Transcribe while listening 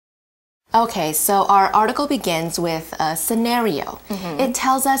Okay, so our article begins with a scenario. It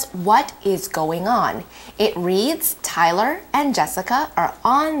tells us what is going on. It reads, Tyler and Jessica are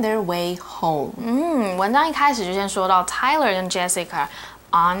on their way home. 文章一开始就先说到 Tyler 跟 Jessica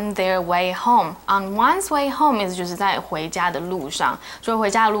on their way home. On one's way home 意思就是在回家的路上。所以回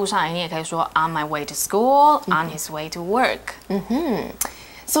家的路上，你也可以说 on my way to school, on his way to work.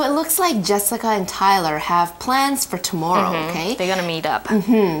 So it looks like Jessica and Tyler have plans for tomorrow, okay? They're gonna meet up.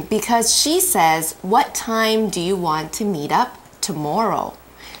 Because she says, what time do you want to meet up tomorrow?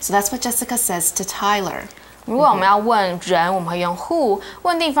 So that's what Jessica says to Tyler. 如果我们要问人，我们会用 who；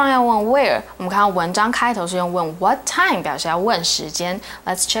 问地方要问 where。我们看到文章开头是用问 what time， 表示要问时间。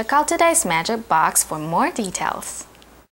Let's check out today's magic box for more details.